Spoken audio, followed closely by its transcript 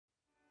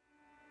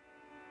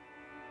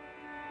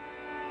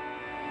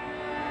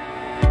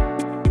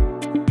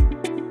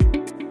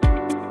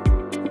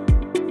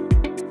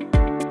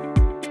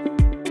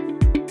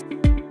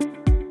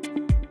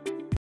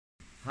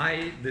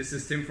Hi, this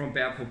is Tim from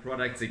Bowquiver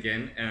Products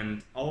again,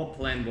 and our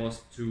plan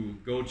was to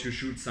go to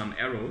shoot some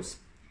arrows.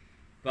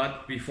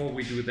 But before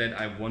we do that,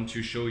 I want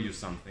to show you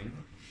something.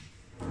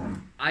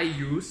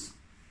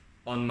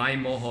 On my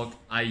Mohawk,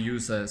 I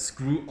use a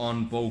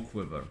screw-on bow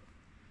quiver.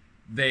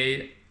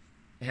 They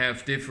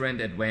have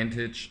different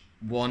advantage.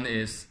 One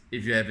is,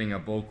 if you're having a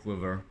bow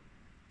quiver,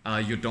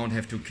 you don't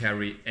have to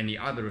carry any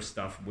other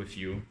stuff with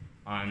you.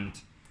 And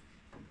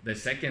the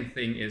second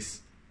thing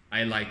is,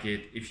 I like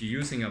it, if you're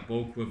using a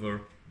bow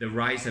quiver, the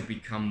riser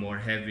become more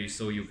heavy,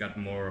 so you got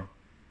more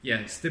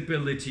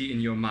stability in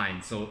your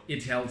mind. So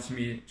it helps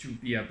me to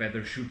be a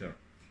better shooter.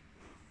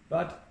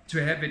 But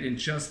to have it in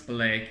just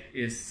black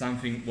is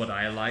something what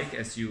I like.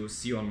 As you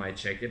see on my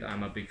jacket,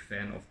 I'm a big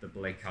fan of the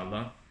black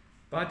color.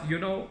 But you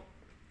know,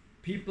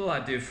 people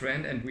are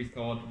different, and we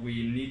thought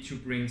we need to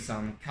bring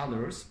some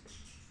colors.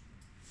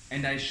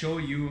 And I show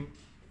you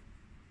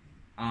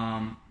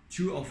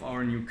two of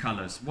our new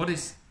colors. What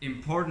is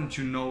important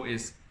to know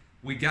is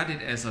we got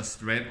it as a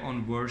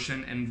strap-on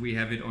version and we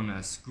have it on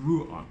a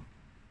screw-on.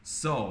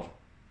 So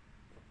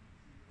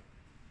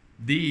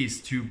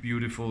these two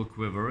beautiful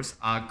quivers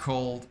are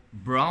called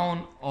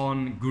brown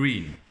on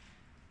green,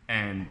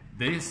 and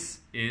this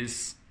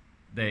is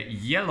the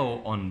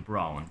yellow on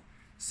brown.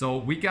 So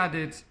we got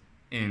it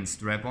in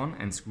strap-on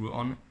and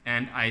screw-on,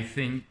 and I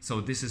think, so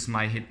this is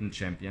my hidden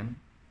champion.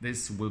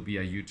 This will be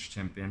a huge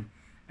champion.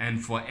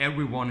 And for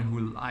everyone who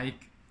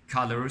like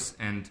colors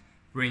and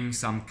bring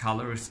some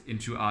colors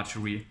into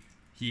archery,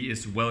 he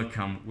is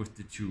welcome with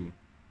the two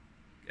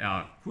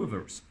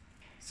quivers.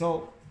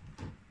 So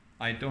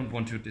I don't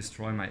want to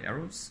destroy my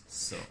arrows.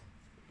 So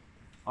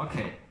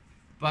okay,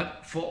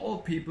 but for all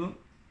people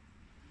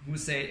who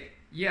say,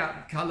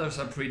 yeah, colors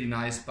are pretty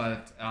nice,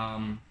 but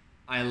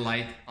I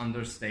like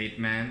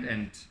understatement,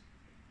 and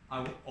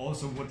I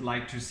also would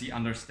like to see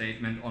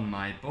understatement on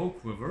my bow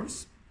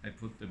quivers. I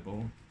put the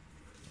bow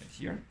right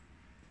here.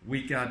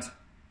 We got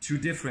two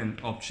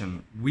different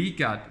options. We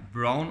got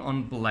brown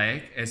on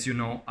black. As you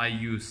know, I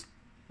use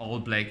all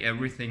black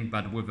everything,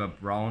 but with a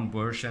brown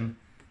version,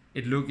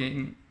 it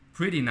looking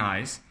pretty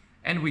nice.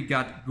 And we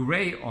got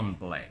gray on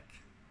black.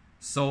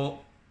 So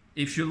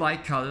if you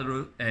like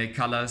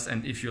colors,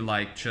 and if you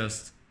like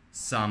just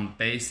some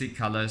basic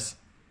colors,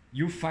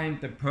 you find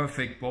the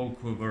perfect bow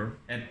quiver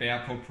at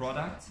Bowquiver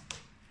Products.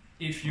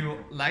 If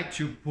you like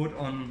to put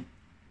on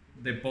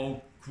the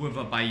bow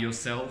quiver by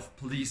yourself,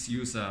 please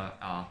use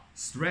a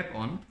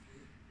strap-on.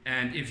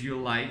 And if you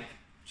like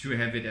to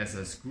have it as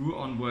a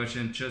screw-on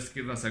version, just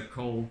give us a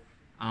call.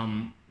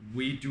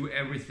 We do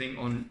everything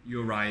on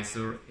your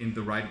riser in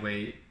the right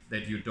way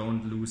that you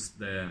don't lose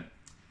the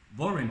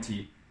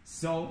warranty.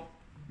 So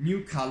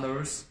new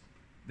colors,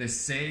 the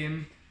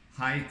same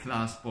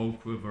high-class bow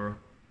quiver.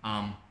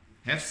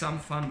 Have some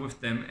fun with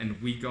them, and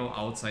we go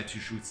outside to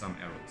shoot some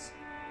arrows.